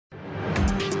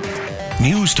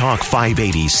News Talk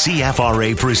 580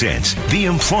 CFRA presents The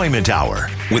Employment Hour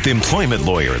with employment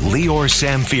lawyer Lior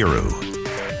Samfiru.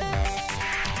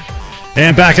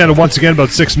 And back at it once again about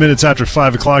 6 minutes after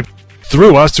 5 o'clock.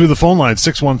 Through the phone line,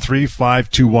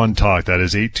 613-521-TALK. That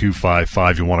is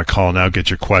 8255. You want to call now, get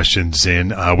your questions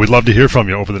in. We'd love to hear from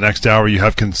you over the next hour. You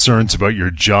have concerns about your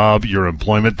job, your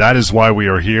employment. That is why we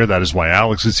are here. That is why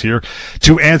Alex is here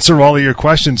to answer all of your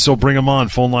questions. So bring them on.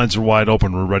 Phone lines are wide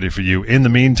open. We're ready for you. In the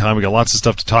meantime, we got lots of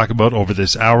stuff to talk about over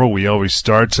this hour. We always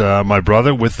start, my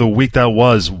brother, with the week that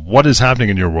was. What is happening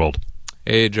in your world?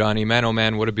 Hey, Johnny. Man, oh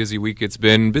man, what a busy week it's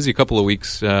been. Busy couple of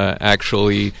weeks,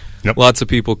 actually. Yep. Lots of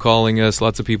people calling us,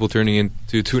 lots of people tuning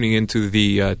into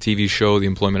the TV show, The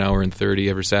Employment Hour in 30,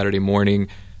 every Saturday morning.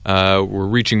 We're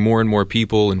reaching more and more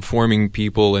people, informing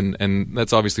people, and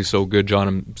that's obviously so good, John.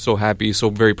 I'm so happy,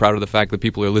 so very proud of the fact that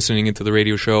people are listening into the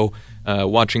radio show,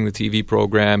 watching the TV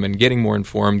program, and getting more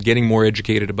informed, getting more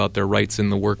educated about their rights in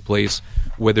the workplace.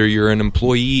 Whether you're an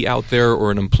employee out there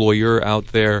or an employer out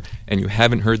there and you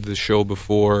haven't heard this show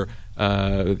before,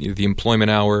 the Employment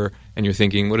Hour, and you're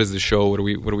thinking, what is this show? What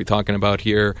are we talking about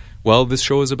here? Well, this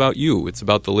show is about you. It's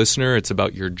about the listener. It's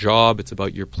about your job. It's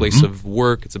about your place of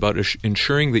work. It's about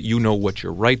ensuring that you know what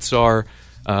your rights are,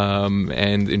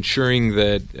 and ensuring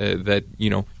that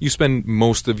you spend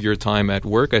most of your time at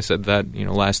work. I said that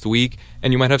last week,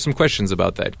 and you might have some questions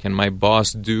about that. Can my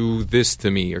boss do this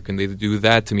to me, or can they do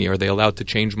that to me? Are they allowed to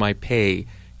change my pay?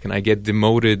 Can I get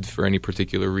demoted for any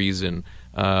particular reason?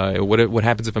 What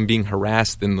happens if I'm being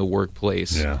harassed in the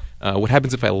workplace? Yeah. What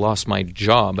happens if I lost my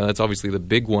job? And that's obviously the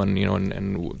big one,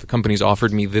 and the company's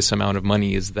offered me this amount of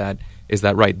money. Is that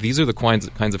right? These are the kinds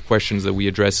of questions that we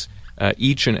address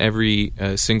each and every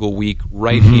single week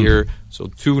right here. So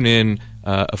tune in.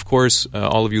 Of course,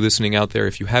 all of you listening out there,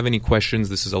 if you have any questions,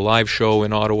 this is a live show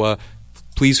in Ottawa.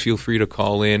 Please feel free to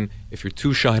call in. If you're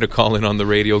too shy to call in on the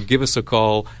radio, give us a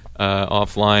call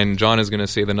offline. John is going to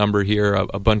say the number here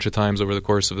a bunch of times over the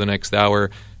course of the next hour.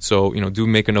 So, do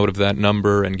make a note of that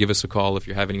number and give us a call if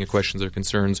you have any questions or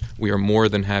concerns. We are more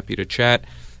than happy to chat.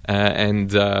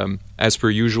 And as per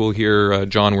usual here,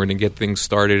 John, we're going to get things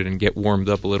started and get warmed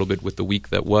up a little bit with the week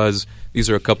that was. These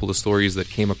are a couple of stories that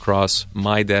came across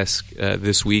my desk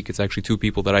this week. It's actually two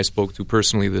people that I spoke to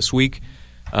personally this week.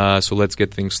 So let's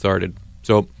get things started.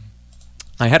 So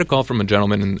I had a call from a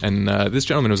gentleman, and this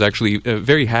gentleman was actually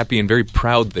very happy and very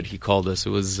proud that he called us. It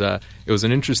was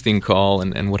an interesting call,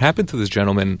 and what happened to this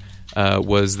gentleman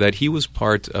was that he was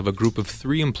part of a group of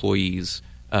 3 employees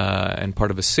and part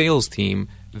of a sales team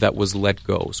that was let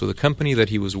go. So the company that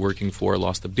he was working for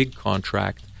lost a big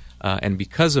contract, and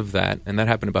because of that, and that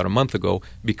happened about a month ago,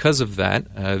 because of that,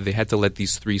 they had to let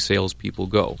these 3 salespeople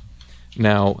go.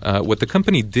 Now, what the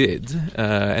company did,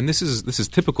 and this is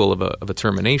typical of a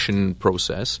termination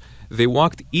process, they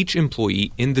walked each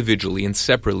employee individually and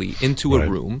separately into a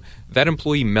room. That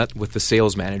employee met with the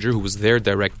sales manager, who was their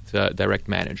direct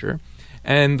manager,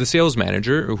 and the sales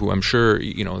manager, who I'm sure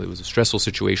it was a stressful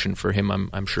situation for him,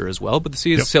 I'm sure as well. But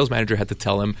the sales manager had to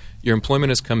tell him, your employment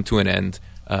has come to an end.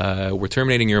 We're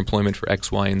terminating your employment for X,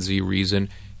 Y, and Z reason.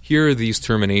 Here are these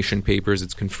termination papers.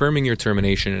 It's confirming your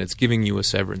termination, and it's giving you a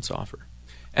severance offer.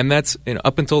 And that's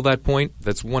up until that point,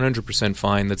 that's 100%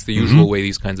 fine. That's the usual way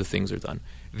these kinds of things are done.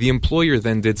 The employer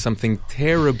then did something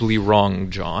terribly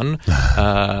wrong, John.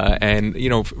 And,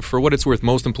 for what it's worth,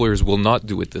 most employers will not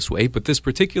do it this way. But this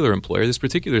particular employer, this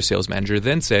particular sales manager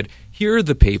then said, here are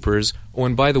the papers. Oh,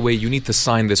 and by the way, you need to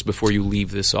sign this before you leave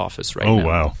this office now. Oh,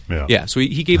 wow. Yeah, so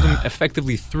he gave them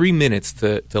effectively 3 minutes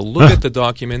to look at the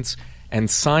documents and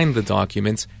sign the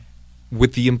documents,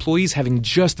 with the employees having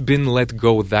just been let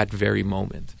go that very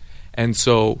moment. And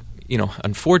so,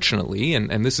 unfortunately,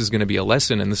 and this is going to be a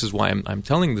lesson, and this is why I'm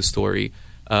telling the story,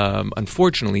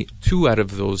 unfortunately, 2 out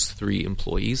of those 3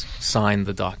 employees signed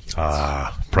the documents.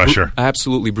 Pressure.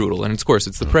 Absolutely brutal. And, of course,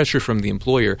 it's the pressure from the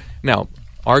employer. Now,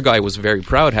 our guy was very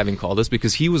proud having called us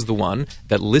because he was the one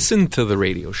that listened to the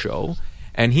radio show.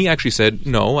 And he actually said,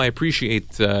 no, I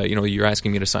appreciate, you're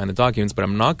asking me to sign the documents, but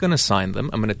I'm not going to sign them.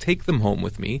 I'm going to take them home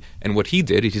with me. And what he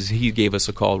did is he gave us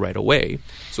a call right away.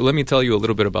 So let me tell you a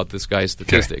little bit about this guy's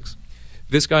statistics. Okay.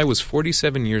 This guy was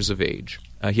 47 years of age.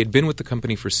 He had been with the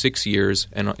company for 6 years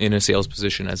and in a sales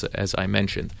position, as I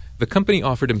mentioned. The company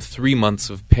offered him 3 months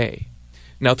of pay.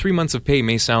 Now, 3 months of pay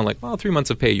may sound like, 3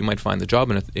 months of pay, you might find the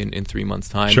job in 3 months'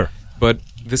 time. Sure. But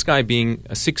this guy being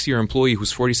a 6-year employee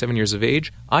who's 47 years of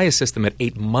age, I assessed him at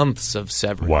 8 months of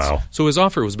severance. Wow. So his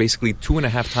offer was basically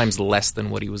 2.5 times less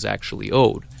than what he was actually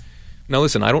owed. Now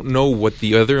listen, I don't know what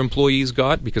the other employees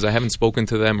got because I haven't spoken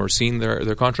to them or seen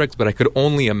their contracts, but I could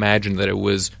only imagine that it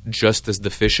was just as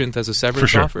deficient as a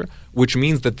severance offer, which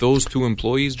means that those 2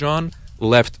 employees, John,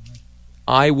 left,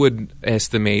 I would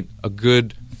estimate, a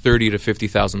good $30,000 to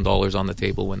 $50,000 on the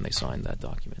table when they signed that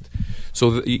document.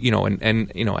 So,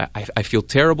 I feel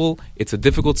terrible. It's a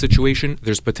difficult situation.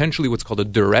 There's potentially what's called a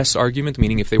duress argument,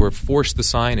 meaning if they were forced to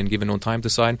sign and given no time to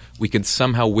sign, we could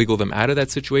somehow wiggle them out of that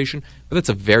situation. But that's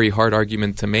a very hard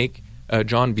argument to make,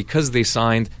 John. Because they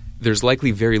signed, there's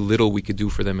likely very little we could do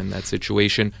for them in that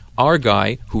situation. Our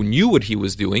guy, who knew what he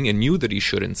was doing and knew that he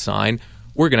shouldn't sign,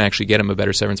 we're going to actually get him a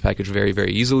better severance package very,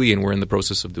 very easily, and we're in the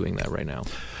process of doing that right now.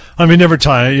 I mean,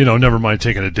 never mind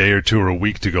taking a day or two or a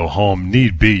week to go home.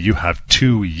 Need be, you have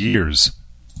 2 years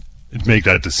to make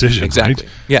that decision. Exactly.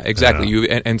 Right? Yeah, exactly.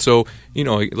 And so,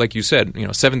 like you said,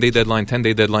 7-day deadline,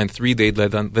 10-day deadline, 3-day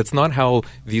deadline. That's not how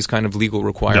these kind of legal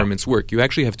requirements work. You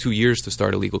actually have 2 years to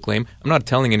start a legal claim. I'm not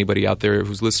telling anybody out there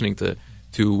who's listening to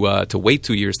wait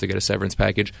 2 years to get a severance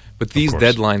package. But these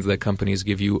deadlines that companies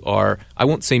give you are, I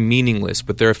won't say meaningless,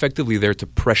 but they're effectively there to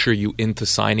pressure you into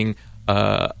signing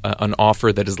an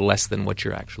offer that is less than what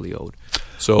you're actually owed.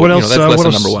 So what else, that's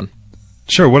lesson number one.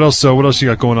 Sure. What else you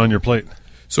got going on your plate?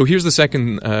 So here's the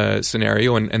second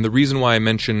scenario, and the reason why I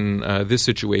mention this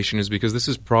situation is because this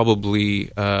is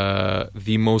probably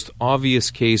the most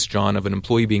obvious case, John, of an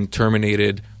employee being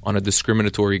terminated on a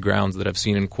discriminatory grounds that I've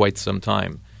seen in quite some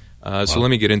time. So let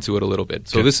me get into it a little bit.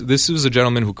 So this was a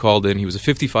gentleman who called in. He was a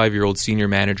 55-year-old senior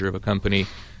manager of a company,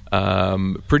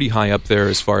 pretty high up there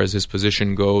as far as his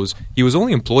position goes. He was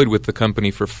only employed with the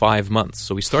company for 5 months.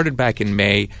 So he started back in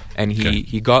May, and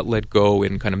he got let go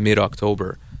in kind of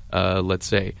mid-October, let's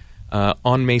say.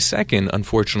 On May 2nd,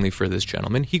 unfortunately for this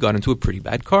gentleman, he got into a pretty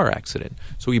bad car accident.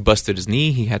 So he busted his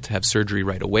knee. He had to have surgery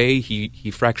right away.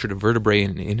 He fractured a vertebrae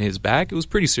in his back. It was a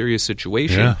pretty serious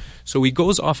situation. Yeah. So he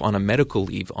goes off on a medical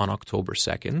leave on October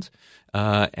 2nd.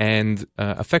 And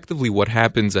effectively what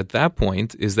happens at that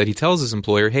point is that he tells his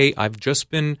employer, hey, I've just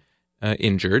been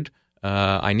injured.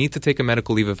 I need to take a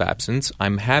medical leave of absence.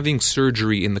 I'm having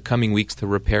surgery in the coming weeks to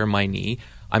repair my knee.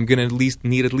 I'm going to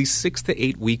need at least 6 to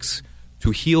 8 weeks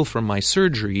to heal from my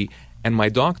surgery, and my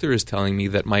doctor is telling me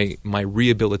that my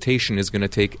rehabilitation is going to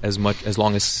take as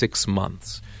long as 6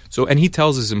 months. So, and he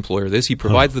tells his employer this. He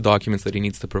provides the documents that he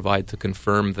needs to provide to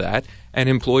confirm that, and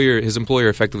his employer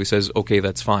effectively says, okay,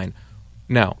 that's fine.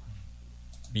 Now,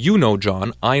 you know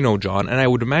John, I know John, and I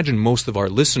would imagine most of our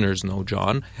listeners know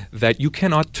John, that you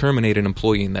cannot terminate an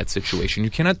employee in that situation.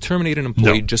 You cannot terminate an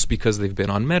employee just because they've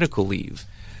been on medical leave.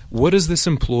 What does this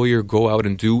employer go out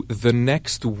and do the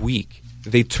next week?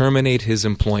 They terminate his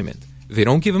employment. They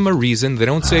don't give him a reason. They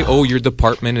don't say, "Oh, your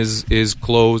department is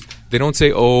closed." They don't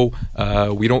say, "Oh,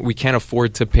 we can't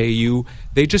afford to pay you."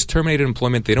 They just terminate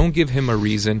employment. They don't give him a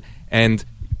reason, and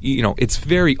it's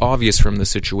very obvious from the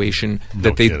situation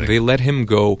that they let him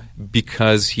go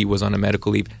because he was on a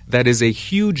medical leave. That is a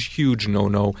huge, huge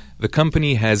no-no. The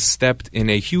company has stepped in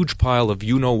a huge pile of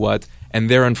you-know-what, and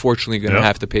they're unfortunately going to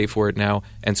have to pay for it now.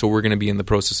 And so we're going to be in the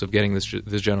process of getting this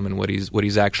gentleman what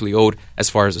he's actually owed as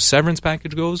far as a severance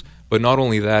package goes. But not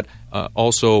only that,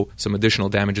 also some additional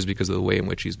damages because of the way in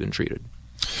which he's been treated.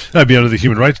 That'd be under the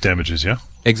human rights damages, yeah?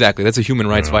 Exactly. That's a human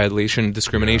rights violation,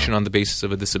 discrimination on the basis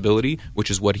of a disability,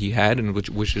 which is what he had and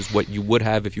which is what you would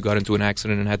have if you got into an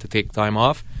accident and had to take time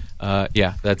off.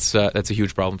 That's a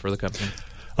huge problem for the company.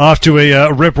 Off to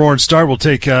a rip-roaring start. We'll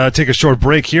take a short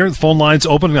break here. The phone line's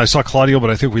open. I saw Claudio,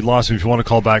 but I think we lost him. If you want to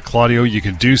call back Claudio, you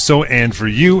can do so. And for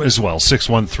you as well,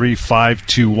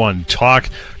 613-521-TALK.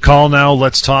 Call now.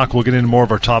 Let's talk. We'll get into more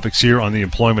of our topics here on the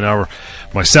Employment Hour.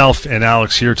 Myself and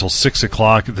Alex here till 6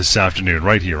 o'clock this afternoon,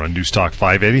 right here on News Talk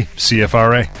 580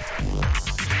 CFRA.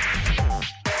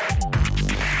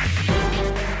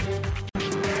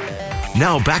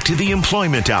 Now back to the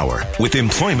Employment Hour with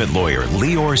employment lawyer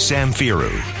Lior Samfiru.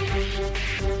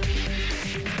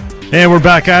 And we're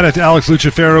back at it. Alex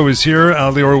Lucifero is here.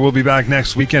 Lior will be back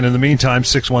next weekend. In the meantime,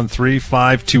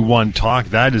 613-521-TALK.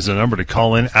 That is the number to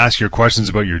call in. Ask your questions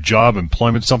about your job,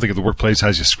 employment, something at the workplace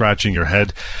has you scratching your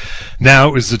head.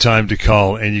 Now is the time to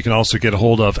call. And you can also get a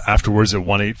hold of afterwards at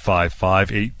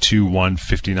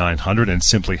 1-855-821-5900 and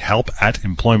simply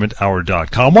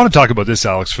help@employmenthour.com. I want to talk about this,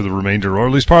 Alex, for the remainder, or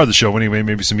at least part of the show anyway,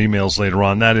 maybe some emails later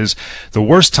on. That is the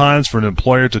worst times for an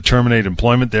employer to terminate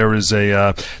employment. There's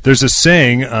a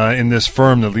saying in this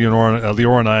firm that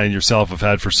Lior and I and yourself have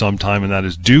had for some time, and that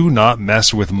is do not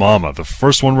mess with mama. The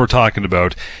first one we're talking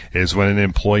about is when an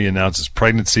employee announces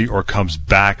pregnancy or comes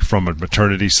back from a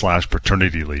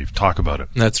maternity/paternity leave. Talk about it.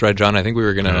 That's right, John. I think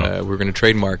we're gonna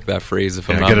trademark that phrase,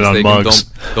 if I'm not mistaken.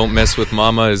 Don't mess with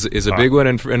mama is a big one,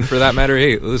 and for that matter,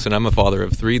 hey, listen, I'm a father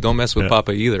of 3. Don't mess with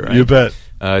Papa either. Right? You bet.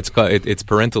 It's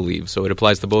parental leave, so it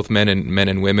applies to both men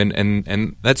and women,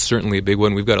 and that's certainly a big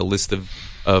one. We've got a list of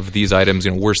of these items,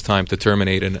 worst time to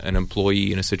terminate an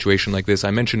employee in a situation like this.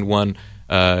 I mentioned one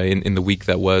in the week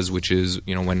that was, which is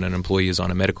when an employee is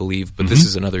on a medical leave. But this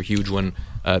is another huge one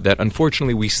that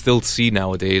unfortunately we still see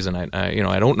nowadays, and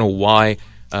I don't know why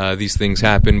these things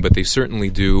happen, but they certainly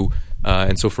do.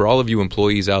 And so for all of you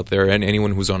employees out there and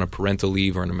anyone who's on a parental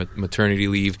leave or on a maternity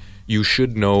leave, you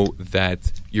should know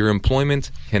that your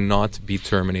employment cannot be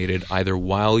terminated either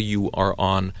while you are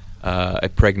on a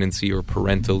pregnancy or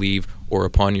parental leave or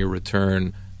upon your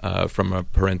return from a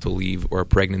parental leave or a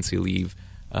pregnancy leave.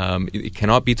 It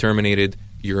cannot be terminated.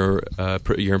 Your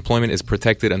employment is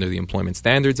protected under the Employment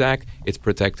Standards Act. It's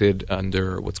protected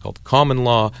under what's called common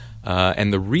law.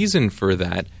 And the reason for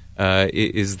that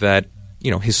is that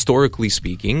historically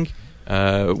speaking,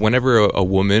 whenever a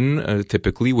woman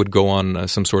typically would go on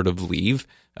some sort of leave,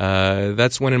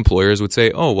 that's when employers would say,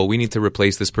 oh, well, we need to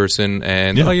replace this person,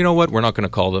 and oh, you know what, we're not going to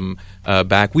call them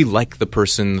back. We like the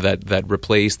person that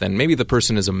replaced, and maybe the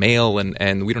person is a male,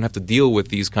 and we don't have to deal with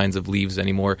these kinds of leaves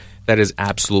anymore. That is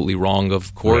absolutely wrong,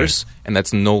 of course, and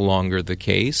that's no longer the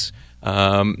case.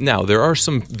 Now, there are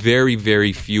some very,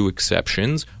 very few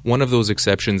exceptions. One of those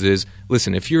exceptions is,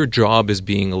 listen, if your job is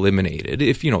being eliminated,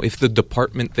 if the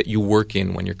department that you work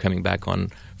in when you're coming back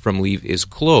from leave is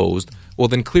closed, well,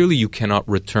 then clearly you cannot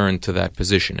return to that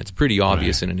position. It's pretty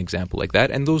obvious in an example like that,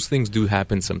 and those things do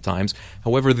happen sometimes.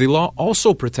 However, the law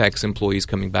also protects employees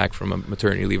coming back from a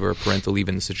maternity leave or a parental leave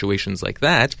in situations like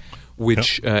that,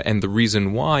 which and the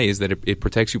reason why is that it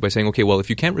protects you by saying, okay, well, if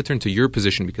you can't return to your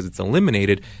position because it's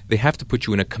eliminated, they have to put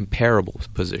you in a comparable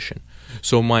position.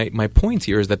 So my point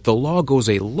here is that the law goes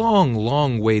a long,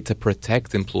 long way to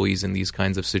protect employees in these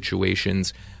kinds of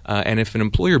situations. And if an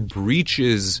employer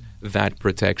breaches that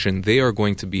protection, they are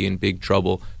going to be in big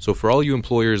trouble. So for all you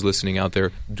employers listening out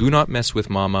there, do not mess with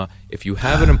mama. If you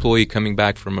have an employee coming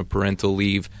back from a parental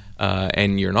leave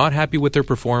and you're not happy with their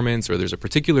performance or there's a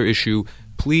particular issue,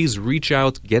 please reach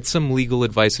out, get some legal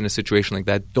advice in a situation like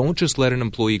that. Don't just let an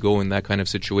employee go in that kind of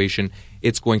situation.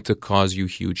 It's going to cause you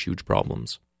huge, huge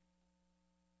problems.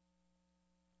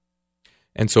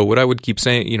 And so what I would keep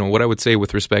saying, what I would say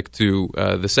with respect to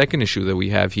the second issue that we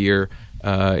have here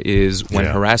is when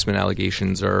harassment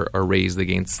allegations are raised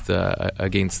against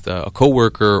a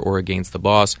coworker or against the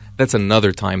boss. That's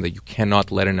another time that you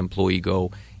cannot let an employee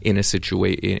go in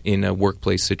a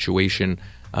workplace situation.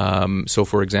 So,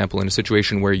 for example, in a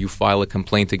situation where you file a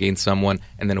complaint against someone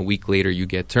and then a week later you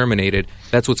get terminated,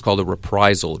 that's what's called a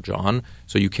reprisal, John.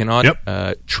 So you cannot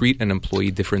treat an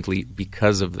employee differently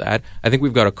because of that. I think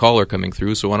we've got a caller coming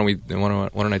through, so why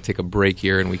don't I take a break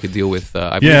here and we could deal with.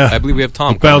 I believe we have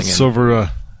Tom. We'll bounce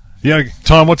over.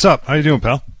 Tom, what's up? How you doing,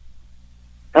 pal?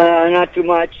 Not too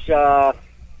much.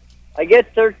 I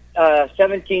get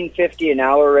 $17.50 an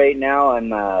hour right now.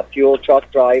 I'm a fuel truck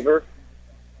driver.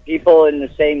 People in the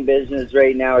same business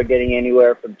right now are getting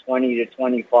anywhere from 20 to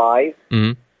 25.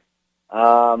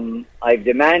 Mm-hmm. I've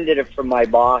demanded it from my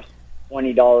boss,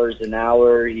 $20 an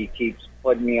hour. He keeps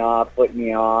putting me off.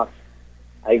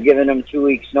 I've given him 2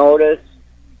 weeks' notice.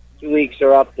 2 weeks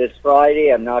are up this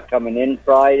Friday. I'm not coming in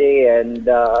Friday, and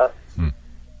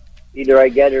either I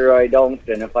get it or I don't.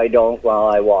 And if I don't, well,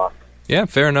 I walk. Yeah,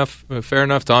 fair enough. Fair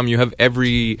enough, Tom. You have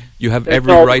every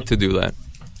right to do that.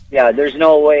 Yeah, there's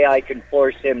no way I can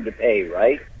force him to pay,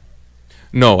 right?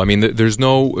 No, I mean, there's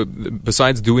no,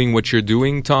 besides doing what you're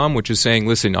doing, Tom, which is saying,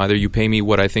 listen, either you pay me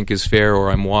what I think is fair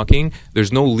or I'm walking,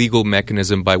 there's no legal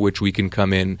mechanism by which we can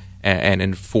come in and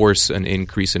enforce an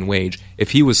increase in wage.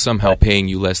 If he was somehow paying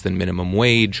you less than minimum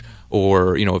wage,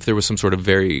 or, if there was some sort of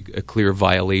very clear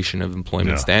violation of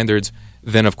employment standards,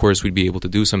 then of course we'd be able to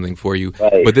do something for you.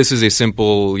 Right. But this is a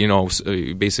simple,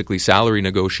 basically salary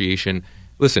negotiation.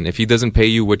 Listen, if he doesn't pay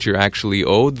you what you're actually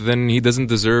owed, then he doesn't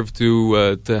deserve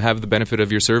to have the benefit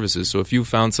of your services. So if you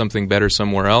found something better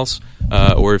somewhere else,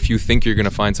 or if you think you're going to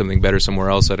find something better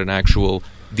somewhere else at an actual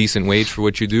decent wage for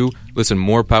what you do, listen,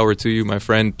 more power to you, my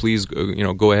friend. Please,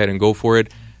 go ahead and go for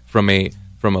it. From a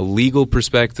legal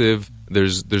perspective,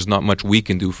 there's not much we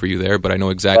can do for you there, but I know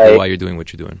exactly why you're doing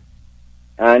what you're doing.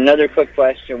 Another quick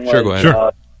question was, sure, go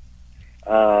ahead.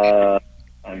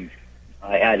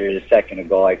 I had it a second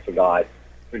ago. I forgot.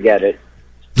 Forget it.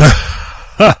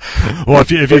 Well,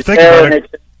 if you think about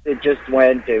it, it just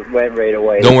went right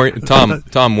away. Don't worry,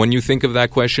 Tom. When you think of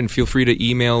that question, feel free to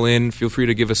email in. Feel free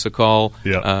to give us a call.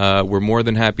 Yeah. We're more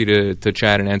than happy to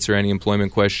chat and answer any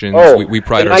employment questions. We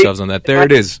pride ourselves on that. There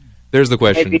it is. There's the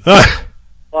question.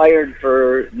 Fired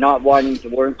for not wanting to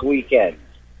work weekends.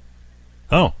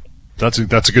 Oh.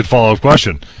 That's a good follow-up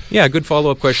question. Yeah, good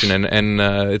follow-up question, and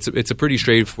it's a pretty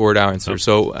straightforward answer.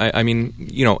 So, I mean,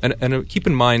 and keep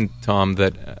in mind, Tom,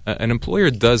 that an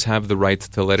employer does have the right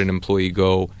to let an employee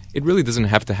go. It really doesn't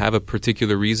have to have a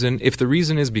particular reason. If the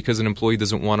reason is because an employee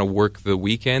doesn't want to work the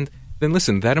weekend, then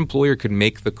listen, that employer could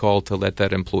make the call to let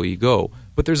that employee go.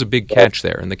 But there's a big catch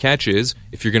there, and the catch is,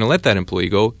 if you're going to let that employee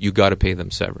go, you got to pay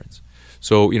them severance.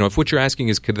 So, if what you're asking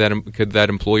is could that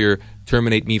employer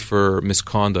terminate me for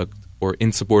misconduct or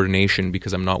insubordination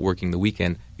because I'm not working the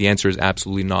weekend, the answer is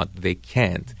absolutely not. They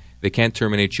can't. They can't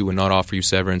terminate you and not offer you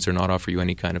severance or not offer you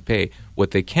any kind of pay.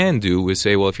 What they can do is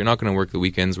say, well, if you're not going to work the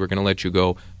weekends, we're going to let you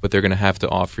go, but they're going to have to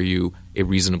offer you a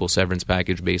reasonable severance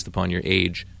package based upon your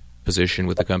age, position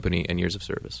with the company, and years of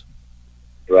service.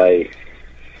 Right.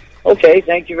 Okay,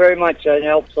 thank you very much. That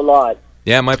helps a lot.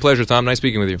 Yeah, my pleasure, Tom. Nice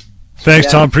speaking with you.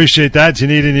 Thanks, Tom. Appreciate that. Do you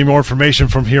need any more information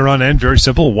from here on in? Very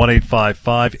simple.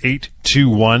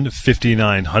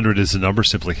 1-855-821-5900 is the number.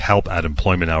 Simply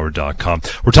help@employmenthour.com.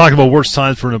 We're talking about worst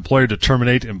times for an employer to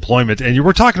terminate employment. And you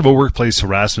were talking about workplace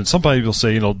harassment. Some people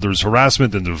say, there's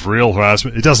harassment and there's real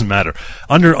harassment. It doesn't matter.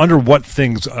 Under what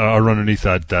things are underneath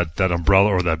that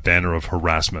umbrella or that banner of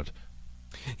harassment?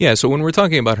 Yeah, so when we're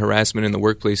talking about harassment in the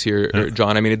workplace here,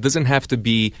 John, I mean, it doesn't have to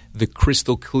be the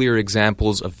crystal clear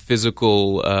examples of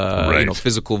physical,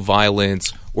 physical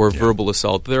violence or verbal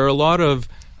assault. There are a lot of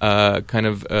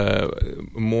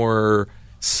more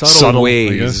subtle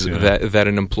ways that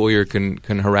an employer can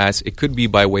harass. It could be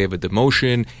by way of a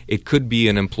demotion. It could be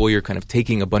an employer kind of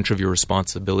taking a bunch of your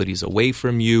responsibilities away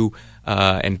from you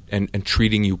and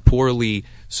treating you poorly.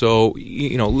 So,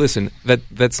 listen,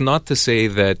 that's not to say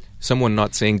that someone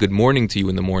not saying good morning to you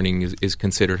in the morning is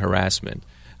considered harassment.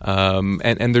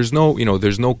 And there's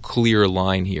no clear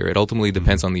line here. It ultimately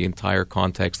depends on the entire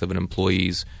context of an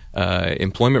employee's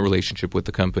employment relationship with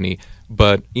the company.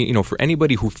 But for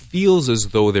anybody who feels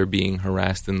as though they're being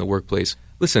harassed in the workplace,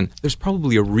 listen, there's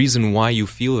probably a reason why you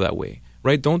feel that way.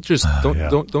 Right? Don't just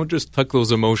tuck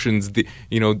those emotions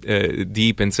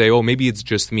deep and say, oh, maybe it's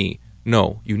just me.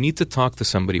 No, you need to talk to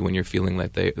somebody when you're feeling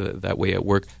that way at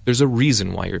work. There's a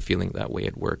reason why you're feeling that way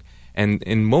at work. And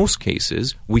in most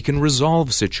cases, we can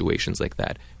resolve situations like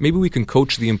that. Maybe we can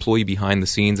coach the employee behind the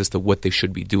scenes as to what they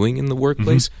should be doing in the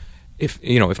workplace. If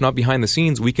not behind the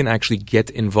scenes, we can actually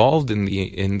get involved in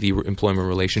the employment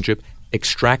relationship,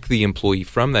 extract the employee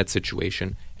from that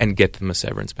situation, and get them a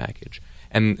severance package.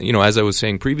 And, as I was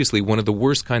saying previously, one of the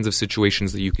worst kinds of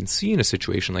situations that you can see in a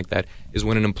situation like that is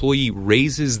when an employee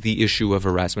raises the issue of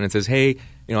harassment and says, hey,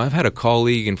 I've had a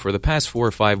colleague and for the past 4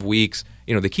 or 5 weeks,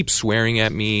 they keep swearing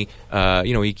at me.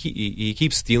 He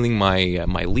keeps stealing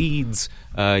my leads.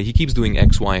 He keeps doing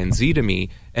X, Y, and Z to me.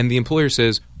 And the employer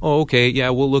says, oh, okay, yeah,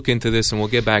 we'll look into this and we'll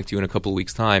get back to you in a couple of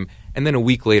weeks' time. And then a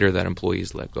week later, that employee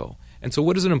is let go. And so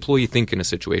what does an employee think in a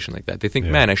situation like that? They think,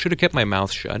 man, I should have kept my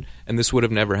mouth shut and this would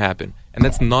have never happened. And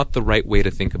that's not the right way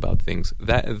to think about things.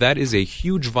 That is a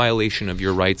huge violation of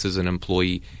your rights as an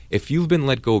employee. If you've been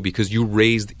let go because you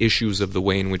raised issues of the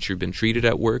way in which you've been treated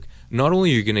at work, not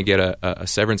only are you going to get a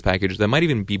severance package that might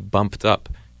even be bumped up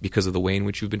because of the way in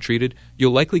which you've been treated,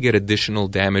 you'll likely get additional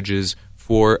damages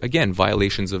for, again,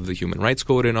 violations of the Human Rights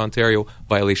Code in Ontario,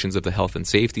 violations of the Health and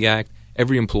Safety Act.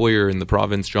 Every employer in the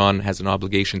province, John, has an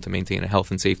obligation to maintain a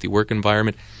health and safety work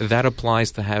environment. That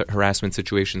applies to harassment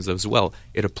situations as well.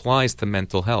 It applies to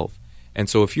mental health. And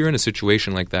so if you're in a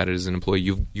situation like that as an employee,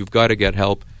 you've got to get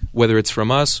help, whether it's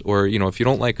from us or, if you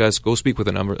don't like us, go speak with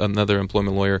another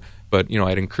employment lawyer. But,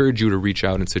 I'd encourage you to reach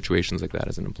out in situations like that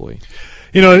as an employee.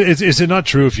 Is it not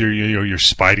true if your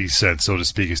spidey sense, so to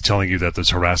speak, is telling you that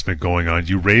there's harassment going on?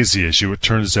 You raise the issue. It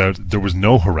turns out there was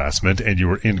no harassment and you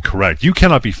were incorrect. You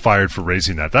cannot be fired for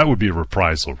raising that. That would be a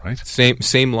reprisal, right?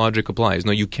 Same logic applies.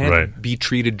 No, you can't be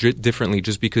treated differently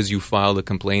just because you filed a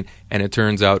complaint and it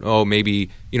turns out, oh, maybe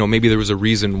there was a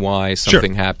reason why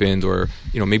something happened, or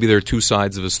maybe there are two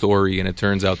sides of a story and it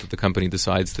turns out that the company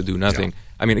decides to do nothing. Yeah.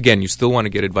 I mean, again, you still want to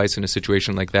get advice in a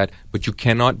situation like that, but you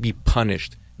cannot be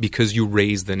punished because you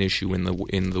raised an issue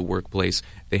in the workplace.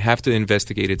 They have to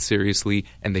investigate it seriously,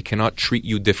 and they cannot treat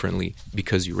you differently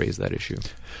because you raised that issue.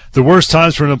 The worst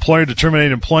times for an employer to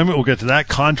terminate employment. We'll get to that,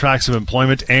 contracts of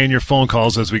employment, and your phone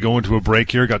calls as we go into a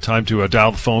break here. Got time to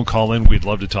dial the phone, call in. We'd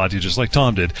love to talk to you just like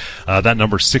Tom did. That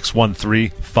number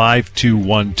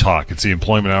 613-521-TALK. It's the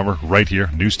Employment Hour right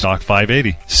here, News Talk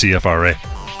 580 CFRA.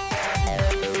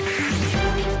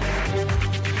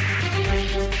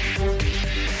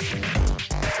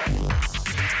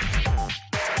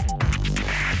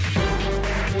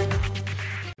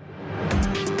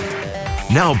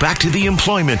 Now back to the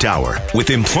Employment Hour with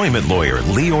employment lawyer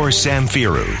Lior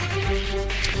Samfiru.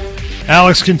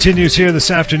 Alex continues here this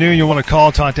afternoon. You want to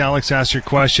call, talk to Alex, ask your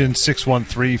questions,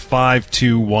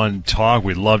 613-521-TALK.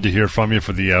 We'd love to hear from you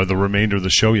for the remainder of the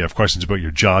show. You have questions about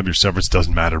your job, your severance,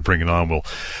 doesn't matter, bring it on.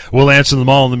 We'll answer them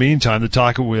all in the meantime.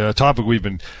 The topic we've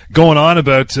been going on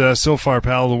about so far,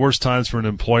 pal, the worst times for an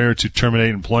employer to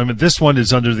terminate employment. This one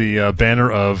is under the banner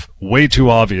of way too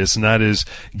obvious, and that is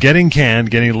getting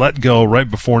let go right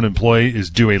before an employee is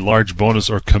due a large bonus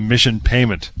or commission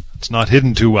payment. It's not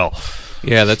hidden too well.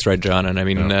 Yeah, that's right, John. And I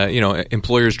mean,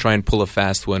 employers try and pull a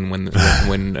fast one when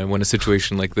a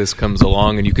situation like this comes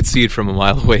along, and you could see it from a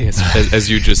mile away, as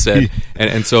you just said.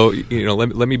 And so,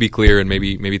 let me be clear and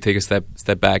maybe take a step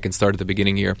back and start at the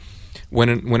beginning here. When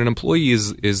an employee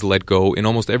is let go, in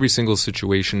almost every single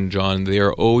situation, John, they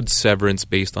are owed severance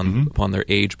based upon their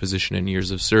age, position, and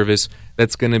years of service.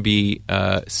 That's going to be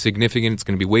significant. It's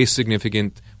going to be way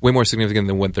more significant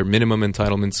than what their minimum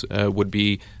entitlements would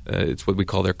be. It's what we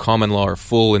call their common law or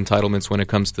full entitlements when it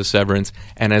comes to severance.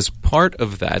 And as part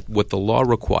of that, what the law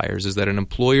requires is that an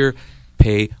employer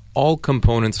pay all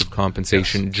components of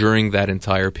compensation during that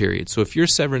entire period. So if your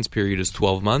severance period is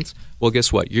 12 months, well,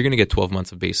 guess what? You're going to get 12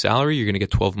 months of base salary. You're going to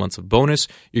get 12 months of bonus.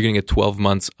 You're going to get 12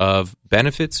 months of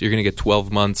benefits. You're going to get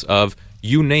 12 months of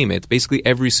you name it, basically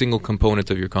every single component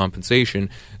of your compensation.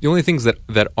 The only things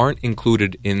that aren't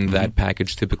included in that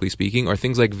package, typically speaking, are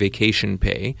things like vacation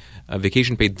pay.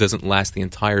 Vacation pay doesn't last the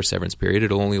entire severance period.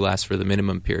 It'll only last for the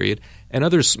minimum period. And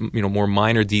others, more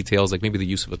minor details, like maybe the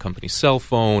use of a company cell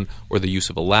phone or the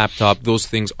use of a laptop, those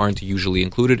things aren't usually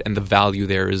included, and the value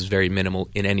there is very minimal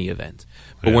in any event.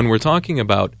 But when we're talking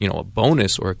about, a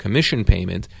bonus or a commission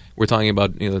payment, we're talking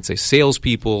about, let's say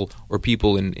salespeople or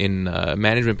people in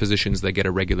management positions that get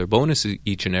a regular bonus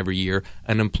each and every year.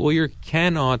 An employer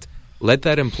cannot let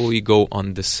that employee go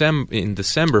in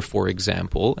December, for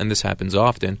example, and this happens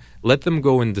often, let them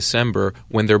go in December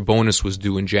when their bonus was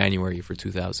due in January for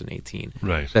 2018.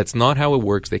 Right. That's not how it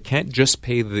works. They can't just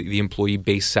pay the employee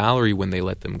base salary when they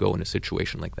let them go in a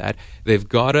situation like that. They've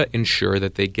got to ensure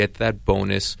that they get that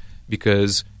bonus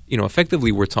because,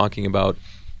 effectively we're talking about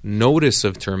notice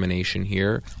of termination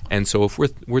here. And so if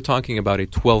we're talking about a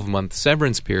 12-month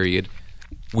severance period,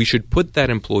 we should put that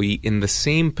employee in the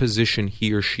same position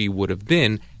he or she would have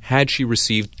been had she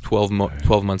received 12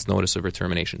 months notice of her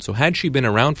termination. So had she been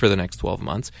around for the next 12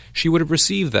 months, she would have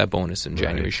received that bonus in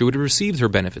January. Right. She would have received her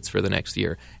benefits for the next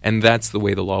year. And that's the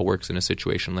way the law works in a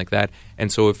situation like that.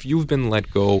 And so if you've been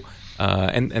let go,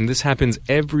 and this happens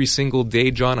every single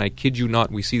day, John, I kid you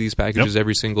not, we see these packages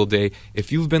every single day.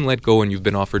 If you've been let go and you've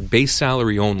been offered base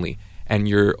salary only, and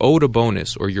you're owed a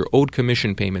bonus or you're owed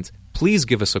commission payments, please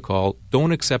give us a call.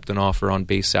 Don't accept an offer on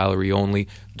base salary only.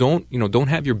 Don't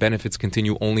have your benefits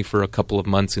continue only for a couple of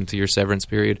months into your severance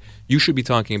period. You should be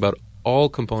talking about all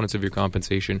components of your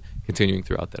compensation continuing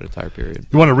throughout that entire period.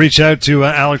 You want to reach out to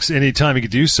Alex anytime, you can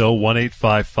do so,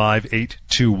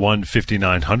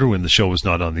 1-855-821-5900 when the show is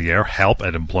not on the air,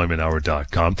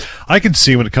 help@employmenthour.com. I can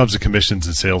see when it comes to commissions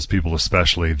and salespeople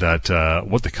especially that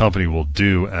what the company will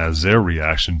do as their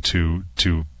reaction to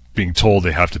being told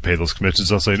they have to pay those commissions,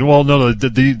 they'll say, well, no,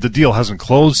 the deal hasn't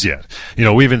closed yet.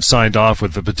 We haven't signed off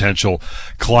with the potential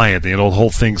client. The whole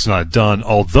thing's not done.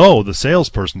 Although the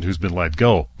salesperson who's been let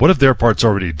go, what if their part's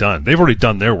already done? They've already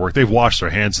done their work. They've washed their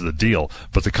hands of the deal.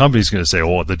 But the company's going to say,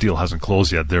 oh, the deal hasn't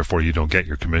closed yet, therefore you don't get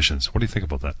your commissions. What do you think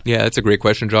about that? Yeah, that's a great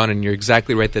question, John, and you're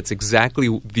exactly right. That's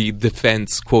exactly the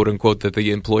defense, quote unquote, that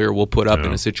the employer will put up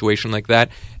in a situation like that.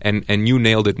 And you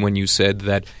nailed it when you said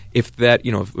that if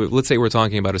let's say we're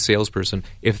talking about a salesperson,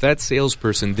 if that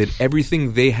salesperson did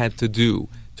everything they had to do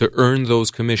to earn those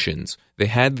commissions, they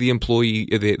had the employee,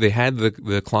 they had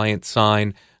the client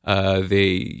sign,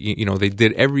 they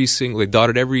did they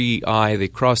dotted every I, they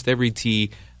crossed every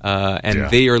T,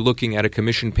 they are looking at a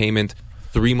commission payment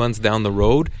 3 months down the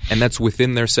road, and that's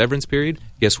within their severance period,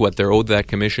 guess what? They're owed that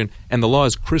commission. And the law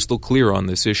is crystal clear on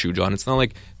this issue, John. It's not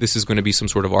like this is going to be some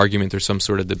sort of argument or some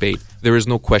sort of debate. There is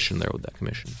no question they're owed that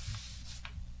commission.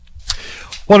 I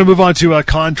want to move on to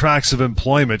contracts of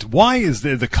employment. Why is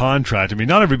the contract? I mean,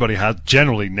 not everybody has.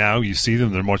 Generally, now you see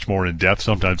them; they're much more in depth.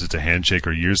 Sometimes it's a handshake,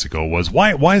 or years ago was.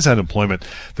 Why is that employment,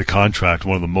 the contract,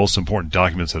 one of the most important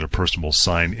documents that a person will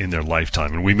sign in their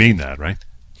lifetime? And we mean that, right?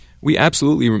 We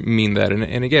absolutely mean that.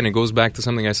 And again, it goes back to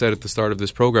something I said at the start of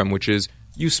this program, which is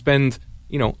you spend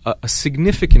a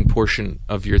significant portion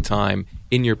of your time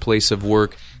in your place of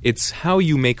work. It's how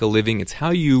you make a living. It's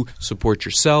how you support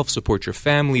yourself, support your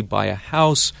family, buy a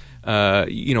house, pay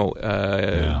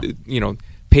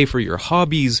for your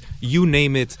hobbies, you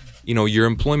name it. Your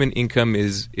employment income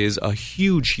is a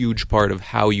huge, huge part of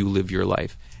how you live your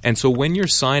life. And so when you're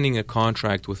signing a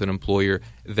contract with an employer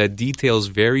that details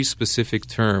very specific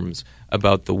terms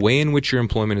about the way in which your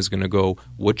employment is going to go,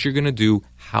 what you're going to do,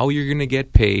 how you're going to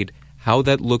get paid, how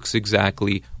that looks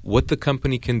exactly, what the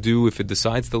company can do if it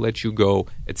decides to let you go,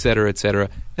 et cetera,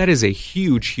 that is a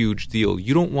huge, huge deal.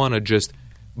 You don't want to just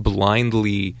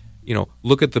blindly,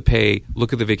 look at the pay,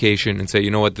 look at the vacation, and say,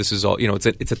 you know what, this is all, it's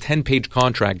a 10-page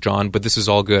contract, John, but this is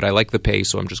all good. I like the pay,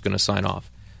 so I'm just going to sign off.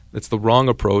 That's the wrong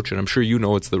approach, and I'm sure you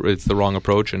know it's the wrong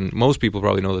approach, and most people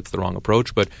probably know that's the wrong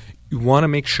approach, but you want to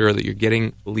make sure that you're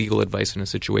getting legal advice in a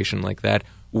situation like that.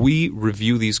 We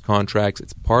review these contracts.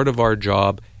 It's part of our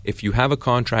job. If you have a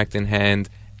contract in hand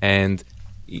and,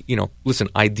 listen,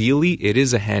 ideally it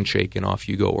is a handshake and off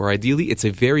you go, or ideally it's a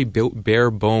very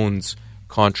bare bones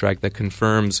contract that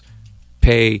confirms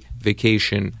pay,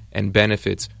 vacation, and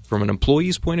benefits. From an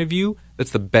employee's point of view,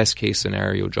 that's the best case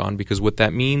scenario, John, because what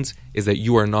that means is that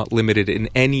you are not limited in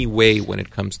any way when it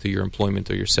comes to your employment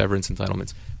or your severance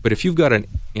entitlements. But if you've got an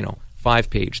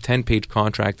 5-page, 10-page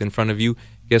contract in front of you,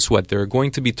 guess what? There are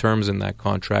going to be terms in that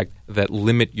contract that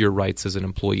limit your rights as an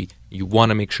employee. You want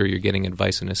to make sure you're getting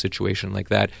advice in a situation like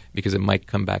that because it might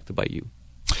come back to bite you.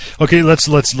 Okay,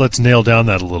 let's nail down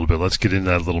that a little bit. Let's get into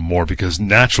that a little more, because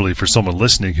naturally, for someone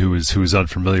listening who is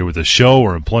unfamiliar with the show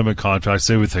or employment contracts,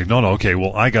 they would think, no, okay,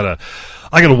 well, I got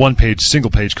a one-page,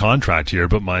 single-page contract here,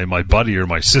 but my buddy or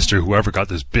my sister, whoever got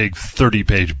this big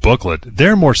 30-page booklet,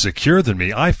 they're more secure than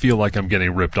me. I feel like I'm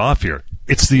getting ripped off here.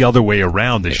 It's the other way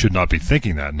around. They should not be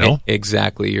thinking that, no?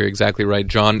 Exactly. You're exactly right,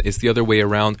 John. It's the other way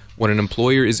around. When an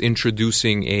employer is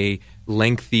introducing a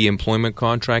lengthy employment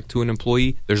contract to an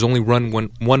employee, there's only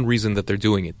one reason that they're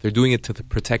doing it. They're doing it to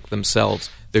protect themselves.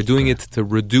 They're doing it to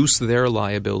reduce their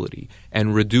liability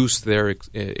and reduce their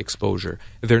exposure.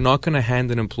 They're not going to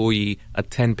hand an employee a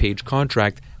 10-page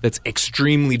contract that's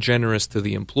extremely generous to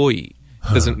the employee.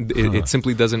 It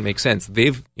simply doesn't make sense.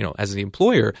 They've, as the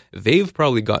employer, they've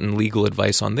probably gotten legal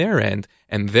advice on their end,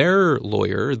 and their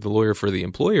lawyer, the lawyer for the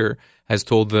employer, has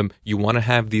told them, you want to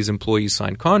have these employees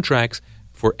sign contracts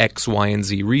for X, Y, and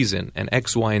Z reason. And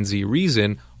X, Y, and Z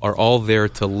reason are all there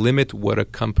to limit what a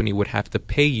company would have to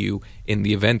pay you in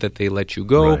the event that they let you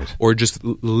go, right, or just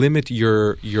limit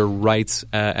your rights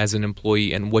as an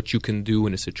employee and what you can do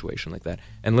in a situation like that.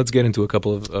 And let's get into a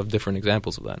couple of different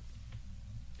examples of that.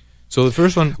 So the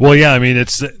first one... Well, yeah, I mean,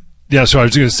 so I was going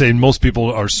to say, most people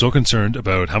are so concerned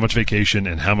about how much vacation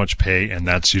and how much pay, and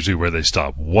that's usually where they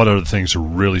stop. What are the things you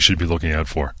really should be looking out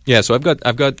for? Yeah, so I've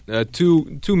got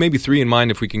two, maybe three in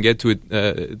mind if we can get to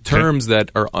it. Terms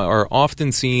that are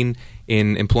often seen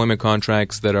in employment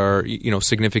contracts that are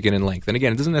significant in length. And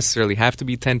again, it doesn't necessarily have to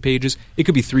be 10 pages. It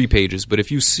could be 3 pages. But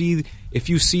if you see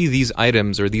these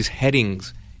items or these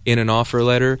headings in an offer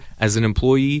letter as an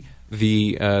employee,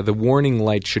 the warning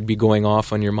light should be going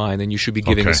off on your mind, and you should be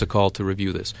giving us a call to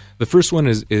review this. The first one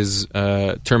is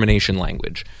termination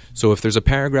language. So if there's a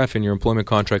paragraph in your employment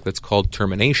contract that's called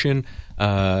termination,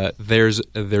 there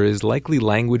is likely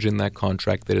language in that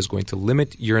contract that is going to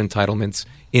limit your entitlements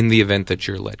in the event that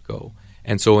you're let go.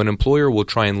 And so an employer will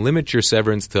try and limit your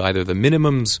severance to either the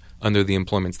minimums under the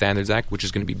Employment Standards Act, which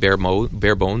is going to be bare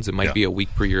bones. It might be a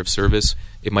week per year of service.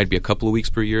 It might be a couple of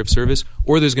weeks per year of service.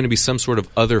 Or there's going to be some sort of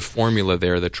other formula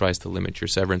there that tries to limit your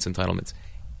severance entitlements.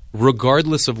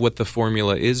 Regardless of what the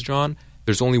formula is, John,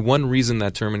 there's only one reason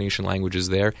that termination language is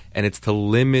there, and it's to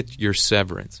limit your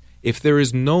severance. If there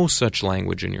is no such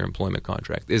language in your employment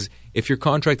contract, if your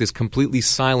contract is completely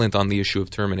silent on the issue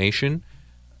of termination,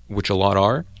 which a lot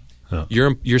are,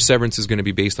 your severance is going to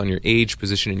be based on your age,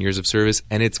 position, and years of service,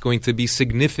 and it's going to be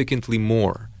significantly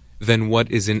more than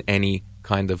what is in any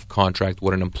kind of contract,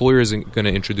 what an employer is going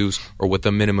to introduce, or what the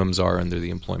minimums are under the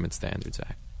Employment Standards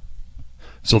Act.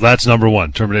 So that's number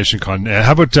one, termination.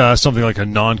 How about something like a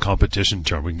non-competition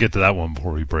term? We can get to that one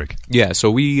before we break. Yeah,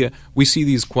 so we see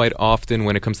these quite often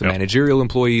when it comes to managerial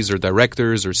employees or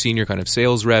directors or senior kind of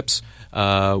sales reps.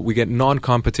 We get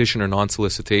non-competition or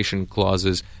non-solicitation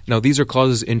clauses. Now, these are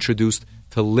clauses introduced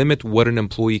to limit what an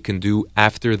employee can do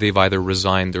after they've either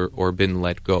resigned or been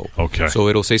let go. Okay. So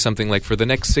it'll say something like, for the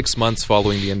next 6 months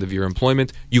following the end of your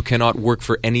employment, you cannot work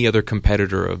for any other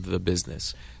competitor of the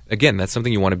business. Again, that's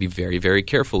something you want to be very, very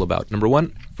careful about. Number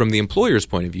one, from the employer's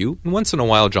point of view, and once in a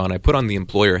while, John, I put on the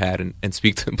employer hat and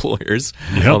speak to employers,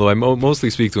 although I mostly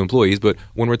speak to employees. But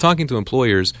when we're talking to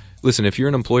employers, listen, if you're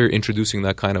an employer introducing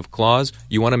that kind of clause,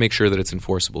 you want to make sure that it's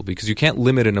enforceable, because you can't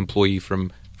limit an employee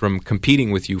from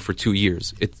competing with you for 2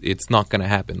 years. It's not going to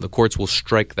happen. The courts will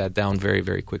strike that down very,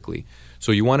 very quickly.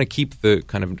 So you want to keep the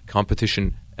kind of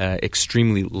competition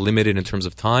extremely limited in terms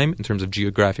of time, in terms of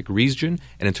geographic region,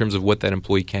 and in terms of what that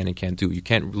employee can and can't do. You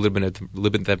can't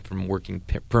limit them from working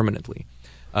permanently.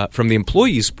 From the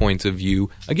employee's point of view,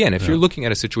 again, if you're looking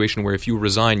at a situation where if you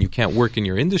resign, you can't work in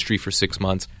your industry for 6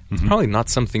 months, it's probably not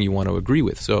something you want to agree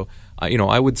with. So,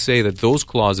 I would say that those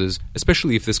clauses,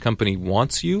 especially if this company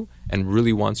wants you and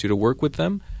really wants you to work with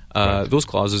them, those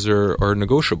clauses are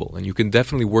negotiable. And you can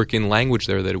definitely work in language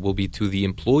there that it will be to the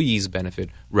employee's benefit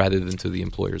rather than to the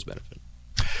employer's benefit.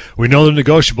 We know they're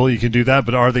negotiable. You can do that,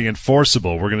 but are they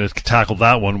enforceable? We're going to tackle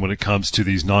that one when it comes to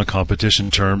these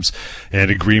non-competition terms and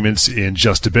agreements in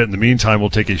just a bit. In the meantime, we'll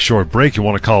take a short break. You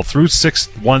want to call through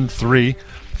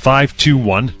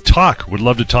 613-521-TALK. Would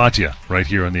love to talk to you right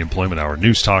here on the Employment Hour.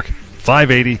 News Talk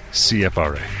 580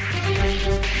 CFRA.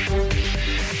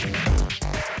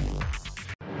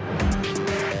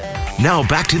 Now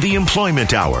back to the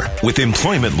Employment Hour with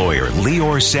employment lawyer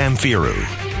Lior Samfiru.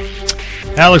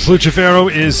 Alex Lucifero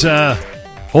is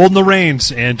holding the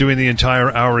reins and doing the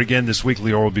entire hour again this week.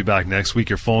 Lior will be back next week.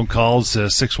 Your phone calls,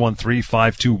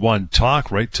 613-521-TALK,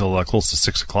 right till close to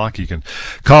 6 o'clock. You can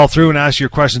call through and ask your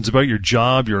questions about your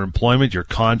job, your employment, your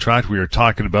contract. We are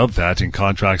talking about that in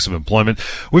contracts of employment.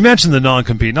 We mentioned the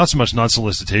non-compete, not so much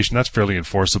non-solicitation. That's fairly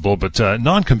enforceable. But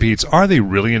non-competes, are they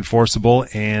really enforceable,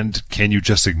 and can you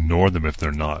just ignore them if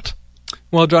they're not?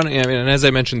 Well, John, and as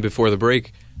I mentioned before the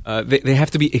break, they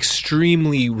have to be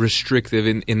extremely restrictive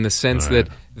in the sense that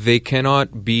they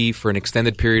cannot be for an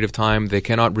extended period of time. They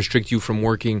cannot restrict you from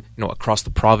working, across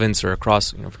the province or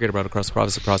across, forget about across the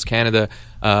province, across Canada.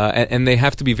 And they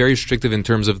have to be very restrictive in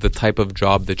terms of the type of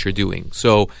job that you're doing.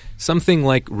 So something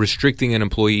like restricting an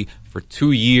employee for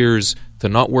 2 years to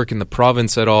not work in the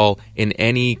province at all in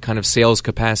any kind of sales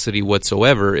capacity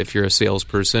whatsoever, if you're a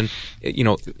salesperson,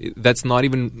 that's not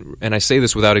even, and I say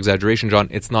this without exaggeration, John,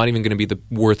 it's not even going to be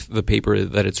worth the paper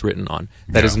that it's written on.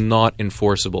 That is not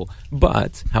enforceable.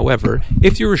 But, however,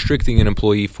 if you're restricting an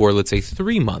employee for, let's say,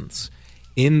 3 months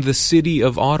in the city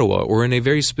of Ottawa or in a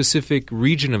very specific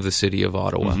region of the city of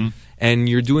Ottawa, and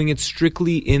you're doing it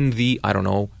strictly in the,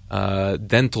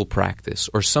 dental practice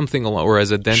or something, or as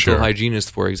a dental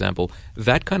hygienist, for example,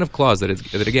 that kind of clause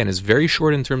that again is very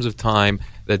short in terms of time,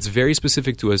 that's very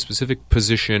specific to a specific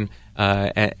position,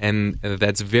 and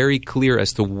that's very clear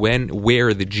as to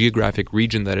where the geographic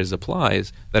region that it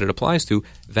applies to,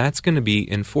 that's going to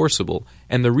be enforceable.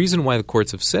 And the reason why the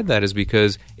courts have said that is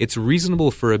because it's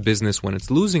reasonable for a business when it's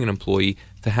losing an employee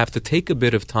to have to take a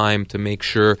bit of time to make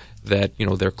sure that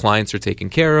their clients are taken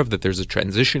care of, that there's a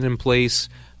transition in place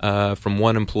from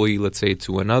one employee, let's say,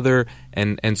 to another,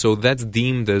 and so that's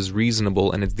deemed as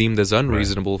reasonable, and it's deemed as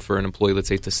unreasonable for an employee, let's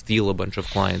say, to steal a bunch of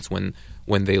clients when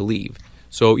they leave.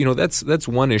 So that's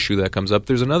one issue that comes up.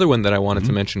 There's another one that I wanted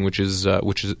to mention, which is a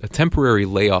temporary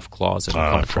layoff clause in a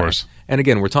contract. Of course. And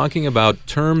again, we're talking about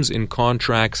terms in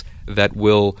contracts that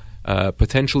will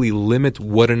potentially limit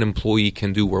what an employee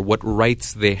can do or what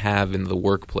rights they have in the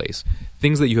workplace.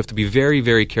 Things that you have to be very,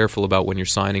 very careful about when you're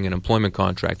signing an employment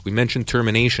contract. We mentioned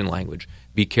termination language.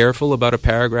 Be careful about a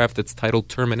paragraph that's titled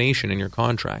termination in your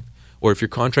contract. Or if your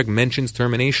contract mentions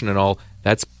termination at all,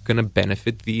 that's going to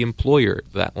benefit the employer.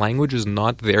 That language is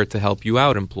not there to help you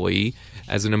out, employee.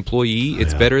 As an employee,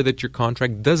 it's better that your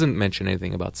contract doesn't mention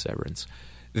anything about severance.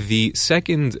 The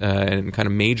second and kind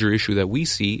of major issue that we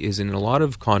see is in a lot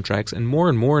of contracts, and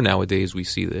more nowadays we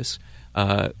see this,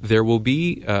 there will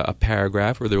be a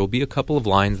paragraph or there will be a couple of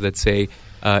lines that say,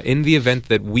 in the event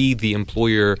that we, the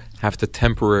employer, have to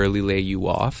temporarily lay you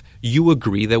off, you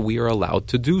agree that we are allowed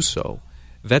to do so.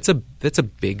 That's a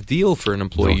big deal for an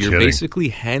employee. You're basically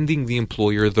handing the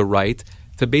employer the right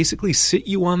to basically sit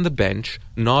you on the bench,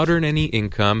 not earn any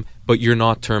income, but you're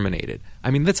not terminated. I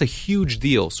mean, that's a huge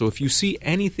deal. So if you see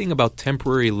anything about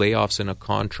temporary layoffs in a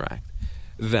contract,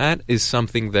 that is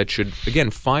something that should,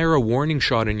 again, fire a warning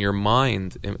shot in your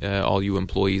mind, all you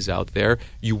employees out there.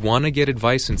 You want to get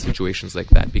advice in situations like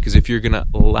that, because if you're going to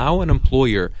allow an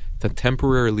employer to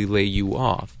temporarily lay you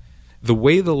off, the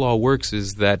way the law works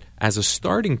is that as a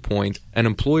starting point, an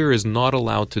employer is not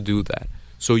allowed to do that.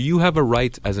 So you have a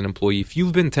right as an employee, if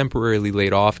you've been temporarily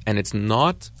laid off and it's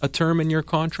not a term in your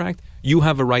contract, you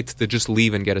have a right to just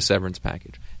leave and get a severance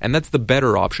package. And that's the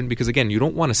better option because, again, you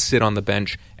don't want to sit on the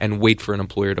bench and wait for an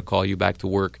employer to call you back to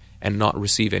work and not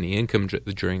receive any income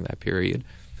during that period.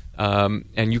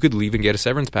 And you could leave and get a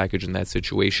severance package in that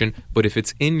situation. But if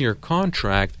it's in your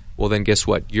contract, well, then guess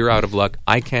what? You're out of luck.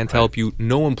 I can't help you.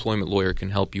 No employment lawyer can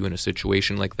help you in a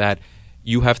situation like that.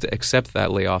 You have to accept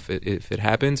that layoff if it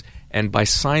happens. And by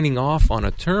signing off on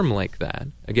a term like that,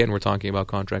 again, we're talking about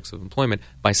contracts of employment,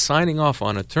 by signing off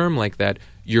on a term like that,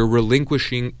 you're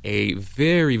relinquishing a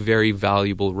very, very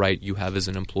valuable right you have as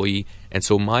an employee. And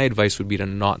so my advice would be to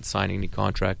not sign any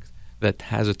contract that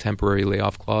has a temporary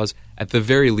layoff clause, at the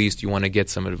very least, you want to get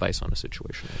some advice on a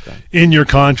situation like that. In your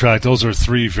contract, those are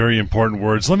three very important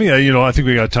words. Let me, I think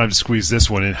we got time to squeeze this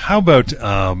one in. How about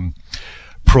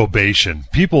probation?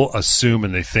 People assume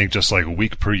and they think just like a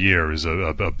week per year is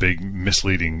a big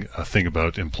misleading thing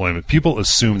about employment. People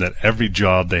assume that every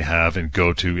job they have and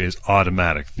go to is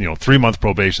automatic. 3-month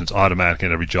probation is automatic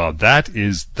in every job. That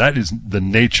is the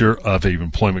nature of an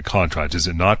employment contract, is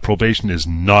it not? Probation is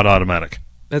not automatic.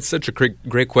 That's such a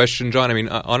great question, John. I mean,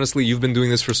 honestly, you've been doing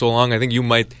this for so long. I think you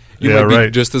might be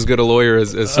just as good a lawyer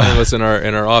as some of us in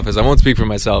our office. I won't speak for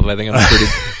myself. I think I'm a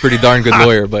pretty darn good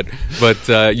lawyer, but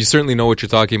you certainly know what you're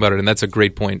talking about, and that's a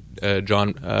great point,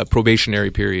 John.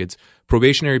 Probationary periods.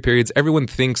 Everyone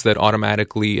thinks that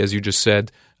automatically, as you just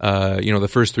said, the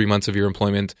first 3 months of your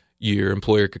employment, your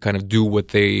employer could kind of do what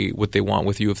they want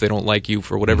with you. If they don't like you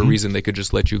for whatever reason, they could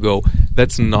just let you go.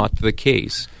 That's not the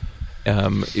case.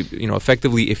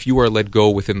 Effectively, if you are let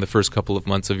go within the first couple of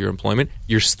months of your employment,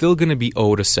 you're still going to be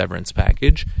owed a severance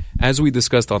package. As we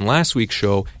discussed on last week's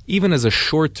show, even as a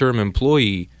short-term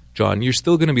employee, John, you're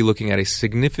still going to be looking at a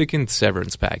significant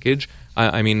severance package.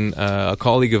 A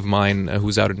colleague of mine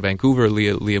who's out in Vancouver,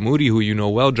 Leah Moody, who you know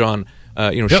well, John,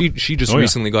 she just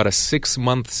recently got a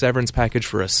 6-month severance package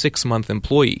for a 6-month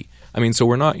employee. I mean, so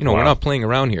we're not playing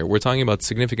around here. We're talking about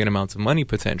significant amounts of money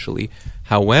potentially.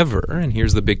 However, and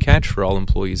here's the big catch for all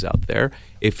employees out there,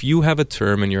 if you have a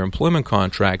term in your employment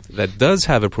contract that does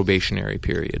have a probationary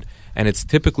period, and it's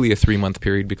typically a 3-month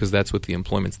period because that's what the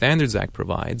Employment Standards Act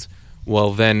provides,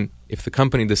 well then, if the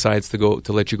company decides to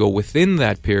let you go within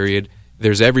that period,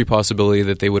 there's every possibility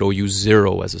that they would owe you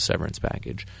 0 as a severance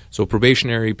package. So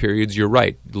probationary periods, you're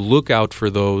right. Look out for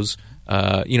those.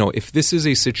 If this is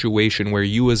a situation where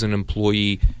you as an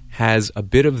employee has a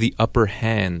bit of the upper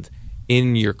hand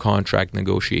in your contract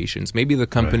negotiations, maybe the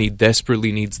company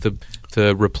desperately needs to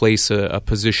replace a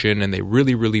position and they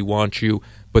really, really want you,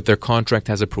 but their contract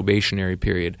has a probationary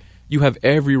period. You have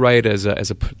every right as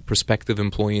a prospective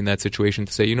employee in that situation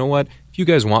to say, you know what, if you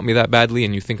guys want me that badly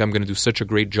and you think I'm going to do such a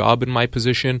great job in my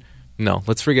position, no,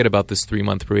 let's forget about this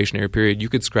 3-month probationary period. You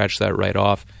could scratch that right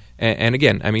off. And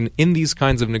again, I mean, in these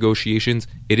kinds of negotiations,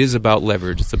 it is about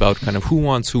leverage. It's about kind of who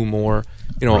wants who more.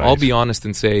 I'll be honest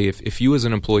and say if you as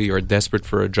an employee are desperate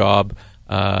for a job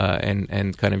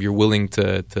and kind of you're willing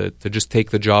to just take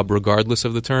the job regardless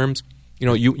of the terms,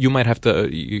 you might have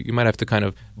to kind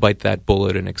of bite that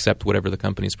bullet and accept whatever the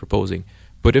company is proposing.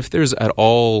 But if there's at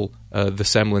all the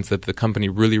semblance that the company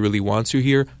really, really wants you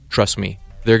here, trust me,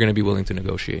 they're going to be willing to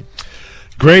negotiate.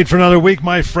 Great for another week,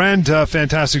 my friend.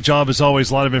 Fantastic job as always.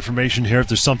 A lot of information here. If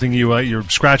there's something you're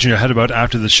scratching your head about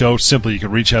after the show, simply you can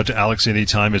reach out to Alex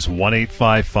anytime. It's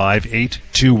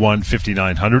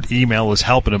 1-855-821-5900. Email is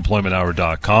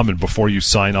help@employmenthour.com. And before you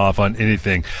sign off on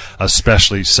anything,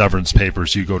 especially severance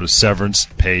papers, you go to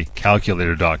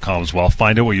severancepaycalculator.com as well.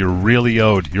 Find out what you're really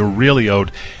owed.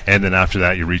 And then after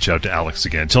that, you reach out to Alex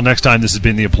again. Until next time, this has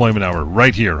been the Employment Hour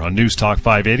right here on News Talk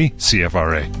 580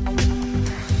 CFRA.